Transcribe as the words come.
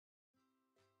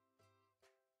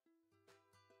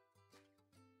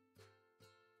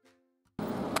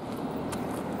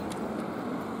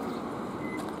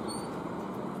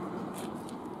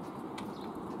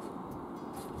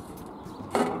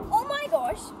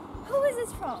Who is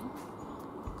this from?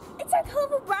 It's so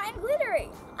colourful, bright and glittery.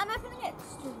 I'm opening it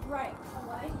straight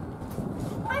away.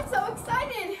 I'm so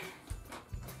excited.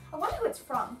 I wonder who it's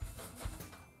from.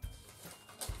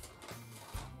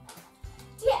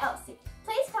 Dear Elsie,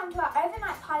 please come to our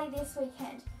overnight party this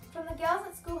weekend. From the girls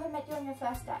at school who met you on your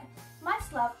first day. Much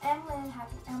love, Emily and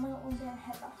Happy, Emily, Linda and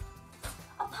Heather.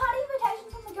 A party invitation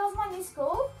from the girls of my new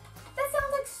school? That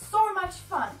sounds like so much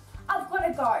fun. I've got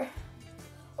to go.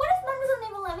 What if Mum doesn't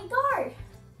even let me go?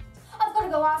 I've got to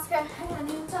go ask her. Hang on,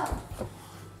 what's up?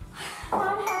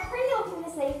 Mum, how pretty you're looking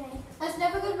this evening. That's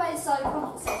never a good way to start a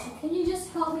conversation. Can you just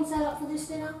help me set up for this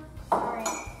dinner? Sorry.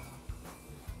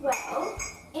 Well,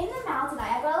 in the mail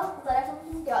today, I got a letter from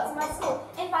the girls in my school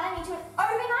inviting me to an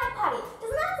overnight party.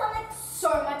 Doesn't that sound like so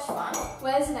much fun?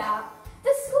 Where's it at?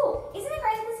 The school. Isn't it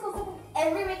great that the school's open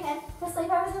every weekend for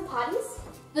sleepovers and parties?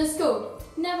 The school.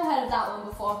 Never heard of that one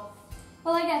before.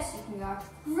 Well, I guess you can go.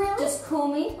 Really? Just call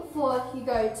me before you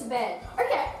go to bed.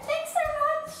 Okay, thanks so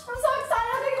much. I'm so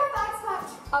excited. I'm going to get my bags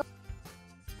packed.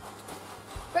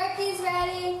 Breakfast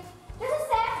ready. Just a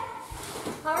sec.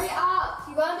 Hurry up.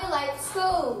 You're going to be late for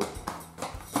school.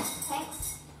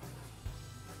 Thanks.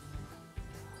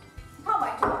 Can't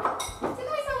wait to go. It's going to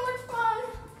be so much fun.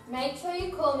 Make sure you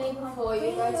call me before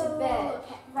you go to bed.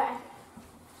 Okay, right.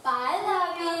 Bye,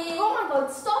 lovey. Oh my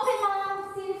god, stop it,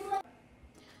 Mum. See you later.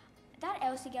 That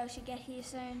Elsie girl should get here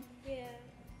soon. Yeah.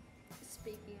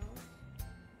 Speaking of.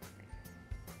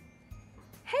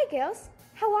 Hey girls,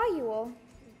 how are you all?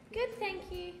 Good,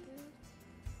 thank you.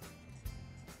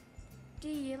 Do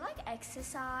you like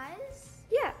exercise?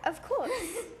 Yeah, of course.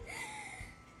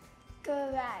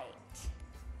 Great.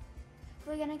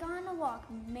 We're gonna go on a walk.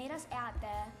 Meet us out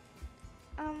there.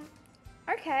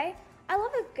 Okay. I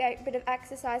love a great bit of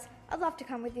exercise. I'd love to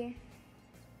come with you.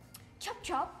 Chop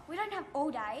chop, we don't have all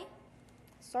day.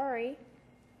 Sorry.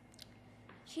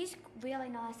 She's really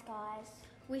nice, guys.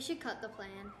 We should cut the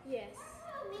plan. Yes.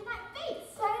 Oh, midnight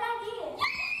feast. Great idea.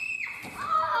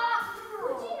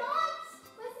 Would you not?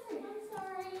 Listen, I'm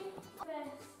sorry.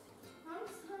 Best. I'm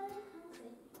sorry.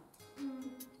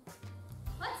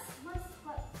 Let's move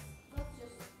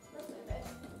it.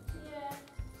 Yeah.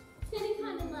 It's getting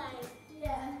kind of late.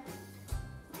 Yeah.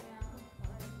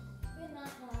 Good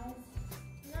night, guys.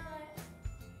 Night.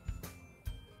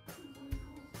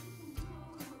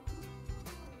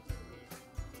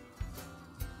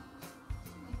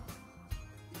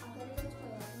 I'm gonna go to the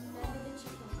toilet. Remember the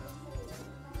chicken.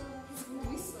 This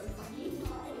movie is so funny.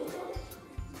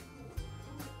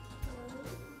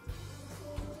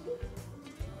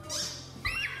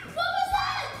 What was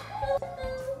that?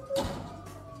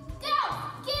 Girl,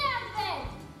 get out of bed.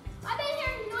 I've been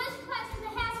hearing noise complaints from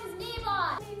the houses nearby.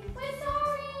 We're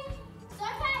sorry. It's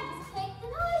okay, just keep the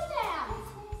noise down.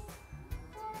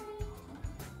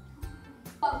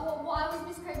 Why was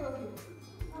Miss Craig looking?